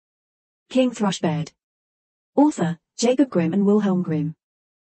King THRUSHBEARD. Author, Jacob Grimm and Wilhelm Grimm.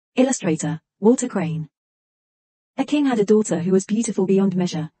 Illustrator, Walter Crane. A king had a daughter who was beautiful beyond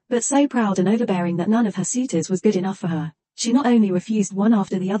measure, but so proud and overbearing that none of her suitors was good enough for her. She not only refused one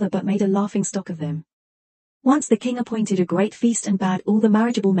after the other but made a laughingstock of them. Once the king appointed a great feast and bade all the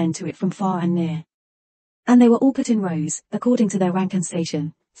marriageable men to it from far and near. And they were all put in rows, according to their rank and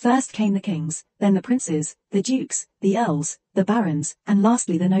station. First came the kings, then the princes, the dukes, the earls, the barons, and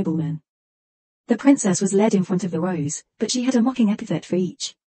lastly the noblemen. The princess was led in front of the rows, but she had a mocking epithet for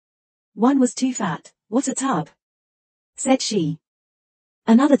each. One was too fat, what a tub, said she.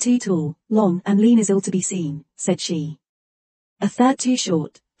 Another too tall, long and lean is ill to be seen, said she. A third too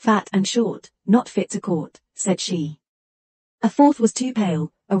short, fat and short, not fit to court, said she. A fourth was too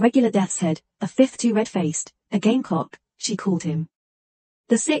pale, a regular death's head, a fifth too red-faced, a gamecock, she called him.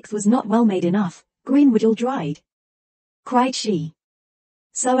 The sixth was not well made enough, greenwood ill-dried, cried she.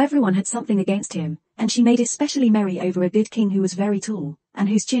 So everyone had something against him, and she made especially merry over a good king who was very tall, and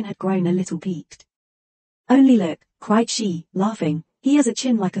whose chin had grown a little peaked. Only look, cried she, laughing, he has a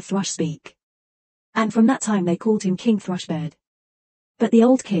chin like a thrush's beak. And from that time they called him King THRUSHBEARD. But the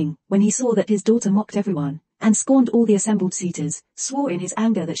old king, when he saw that his daughter mocked everyone, and scorned all the assembled suitors, swore in his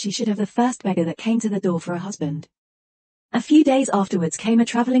anger that she should have the first beggar that came to the door for a husband. A few days afterwards came a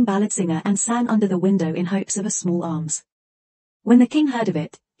travelling ballad singer and sang under the window in hopes of a small alms. When the king heard of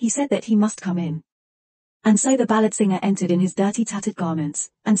it, he said that he must come in. And so the ballad singer entered in his dirty tattered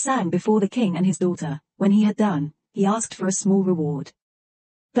garments, and sang before the king and his daughter. When he had done, he asked for a small reward.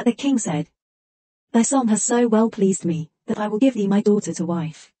 But the king said, "Thy song has so well pleased me, that I will give thee my daughter to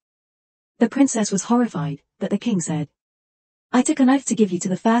wife." The princess was horrified, but the king said, "I took an oath to give you to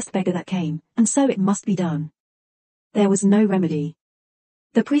the first beggar that came, and so it must be done." There was no remedy.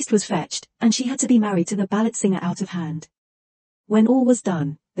 The priest was fetched, and she had to be married to the ballad singer out of hand. When all was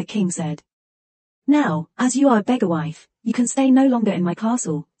done, the king said, "Now, as you are a beggar wife, you can stay no longer in my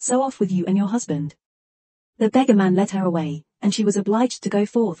castle, so off with you and your husband." The beggar man led her away, and she was obliged to go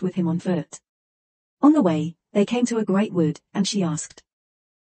forth with him on foot. On the way, they came to a great wood, and she asked,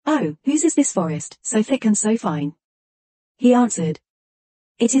 "Oh, whose is this forest, so thick and so fine?" He answered,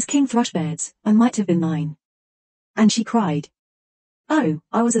 "It is King THRUSHBEARD's, and might have been thine." And she cried, "Oh,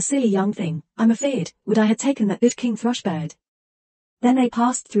 I was a silly young thing, I'm afeard, would I had taken that good King THRUSHBEARD." Then they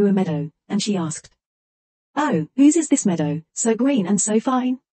passed through a meadow, and she asked, "Oh, whose is this meadow, so green and so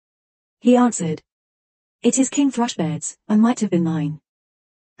fine?" He answered, "It is King THRUSHBEARD's, and might have been thine."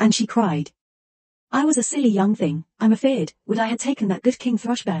 And she cried, "I was a silly young thing, I'm afeard, would I had taken that good King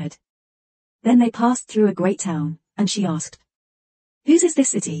THRUSHBEARD." Then they passed through a great town, and she asked, "Whose is this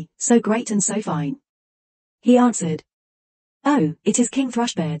city, so great and so fine?" He answered, "Oh, it is King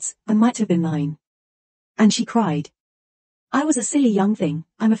THRUSHBEARD's, and might have been thine." And she cried, "I was a silly young thing,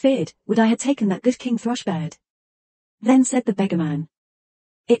 I'm afeard, would I had taken that good King THRUSHBEARD." Then said the beggar man,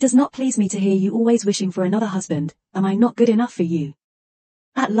 "It does not please me to hear you always wishing for another husband, am I not good enough for you?"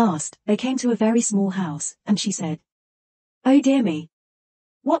 At last, they came to a very small house, and she said, "Oh dear me!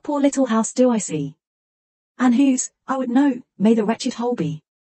 What poor little house do I see? And whose, I would know, may the wretched hole be?"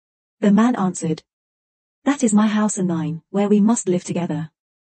 The man answered, "That is my house and thine, where we must live together."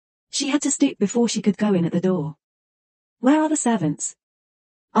 She had to stoop before she could go in at the door. "Where are the servants?"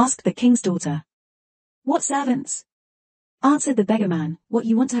 asked the king's daughter. "What servants?" answered the beggar man, "what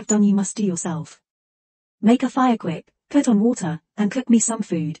you want to have done you must do yourself. Make a fire quick, put on water, and cook me some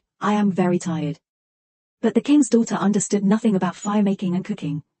food, I am very tired." But the king's daughter understood nothing about fire-making and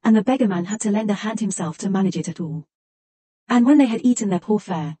cooking, and the beggar man had to lend a hand himself to manage it at all. And when they had eaten their poor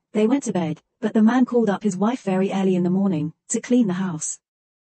fare, they went to bed, but the man called up his wife very early in the morning, to clean the house.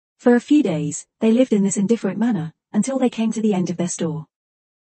 For a few days, they lived in this indifferent manner, until they came to the end of their store.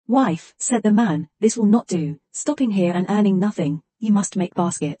 "Wife," said the man, "this will not do, stopping here and earning nothing, you must make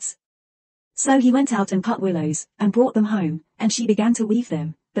baskets." So he went out and cut willows, and brought them home, and she began to weave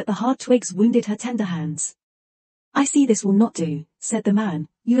them, but the hard twigs wounded her tender hands. "I see this will not do," said the man,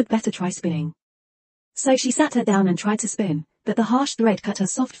 "you had better try spinning." So she sat her down and tried to spin, but the harsh thread cut her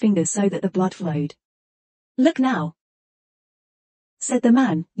soft fingers so that the blood flowed. "Look now," said the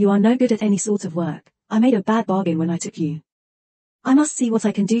man, "you are no good at any sort of work, I made a bad bargain when I took you. I must see what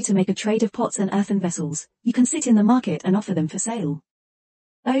I can do to make a trade of pots and earthen vessels, you can sit in the market and offer them for sale."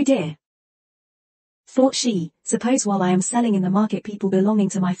 "Oh dear," thought she, "suppose while I am selling in the market people belonging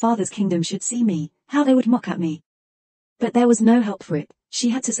to my father's kingdom should see me, how they would mock at me." But there was no help for it, she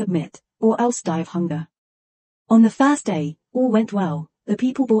had to submit, or else die of hunger. On the first day, all went well, the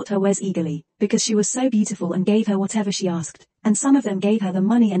people bought her wares eagerly, because she was so beautiful and gave her whatever she asked, and some of them gave her the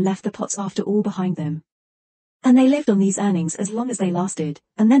money and left the pots after all behind them. And they lived on these earnings as long as they lasted,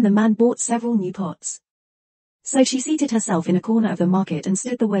 and then the man bought several new pots. So she seated herself in a corner of the market and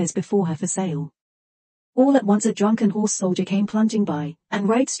stood the wares before her for sale. All at once a drunken horse soldier came plunging by, and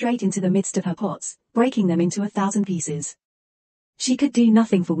rode straight into the midst of her pots, breaking them into 1,000 pieces. She could do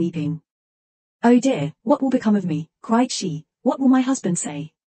nothing for weeping. "Oh dear, what will become of me?" cried she. "What will my husband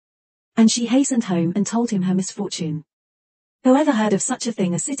say?" And she hastened home and told him her misfortune. "Who ever heard of such a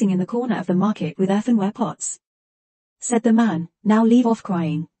thing as sitting in the corner of the market with earthenware pots?" Said the man, "Now leave off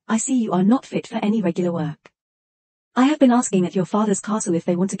crying, I see you are not fit for any regular work. I have been asking at your father's castle if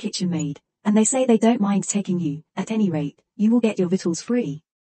they want a kitchen maid, and they say they don't mind taking you. At any rate, you will get your victuals free."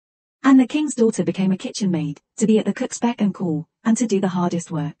 And the king's daughter became a kitchen maid, to be at the cook's beck and call, and to do the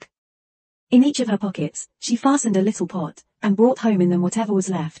hardest work. In each of her pockets, she fastened a little pot, and brought home in them whatever was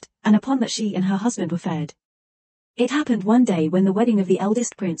left, and upon that she and her husband were fed. It happened one day when the wedding of the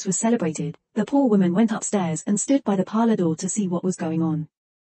eldest prince was celebrated, the poor woman went upstairs and stood by the parlour door to see what was going on.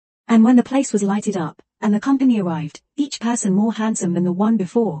 And when the place was lighted up, and the company arrived, each person more handsome than the one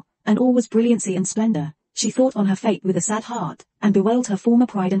before, and all was brilliancy and splendour, she thought on her fate with a sad heart, and bewailed her former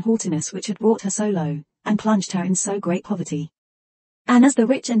pride and haughtiness which had brought her so low, and plunged her in so great poverty. And as the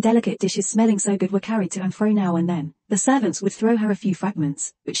rich and delicate dishes smelling so good were carried to and fro now and then, the servants would throw her a few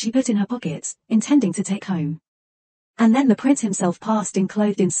fragments, which she put in her pockets, intending to take home. And then the prince himself passed in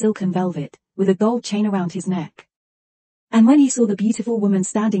clothed in silk and velvet, with a gold chain around his neck. And when he saw the beautiful woman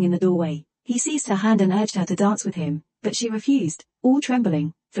standing in the doorway, he seized her hand and urged her to dance with him, but she refused, all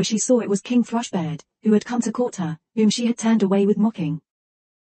trembling, for she saw it was King THRUSHBEARD, who had come to court her, whom she had turned away with mocking.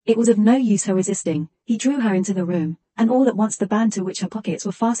 It was of no use her resisting, he drew her into the room, and all at once the band to which her pockets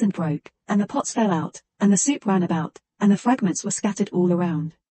were fastened broke, and the pots fell out, and the soup ran about, and the fragments were scattered all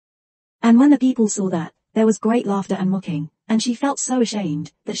around. And when the people saw that, there was great laughter and mocking, and she felt so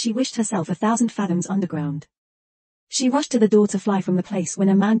ashamed, that she wished herself 1,000 fathoms underground. She rushed to the door to fly from the place when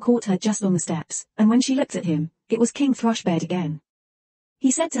a man caught her just on the steps, and when she looked at him, it was King THRUSHBEARD again.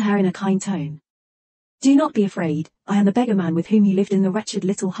 He said to her in a kind tone, "Do not be afraid, I am the beggar man with whom you lived in the wretched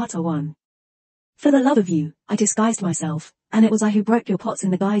little hut one. For the love of you, I disguised myself, and it was I who broke your pots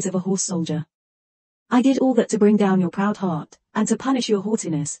in the guise of a horse soldier. I did all that to bring down your proud heart, and to punish your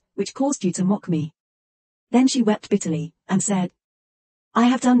haughtiness, which caused you to mock me." Then she wept bitterly, and said, "I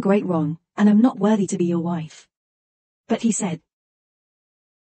have done great wrong, and am not worthy to be your wife." But he said,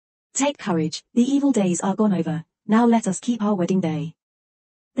 "Take courage, the evil days are gone over, now let us keep our wedding day."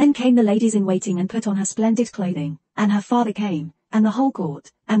 Then came the ladies in waiting and put on her splendid clothing, and her father came, and the whole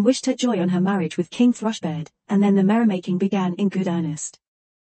court, and wished her joy on her marriage with King THRUSHBEARD, and then the merrymaking began in good earnest.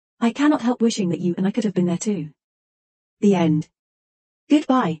 I cannot help wishing that you and I could have been there too. The end.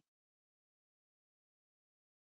 Goodbye.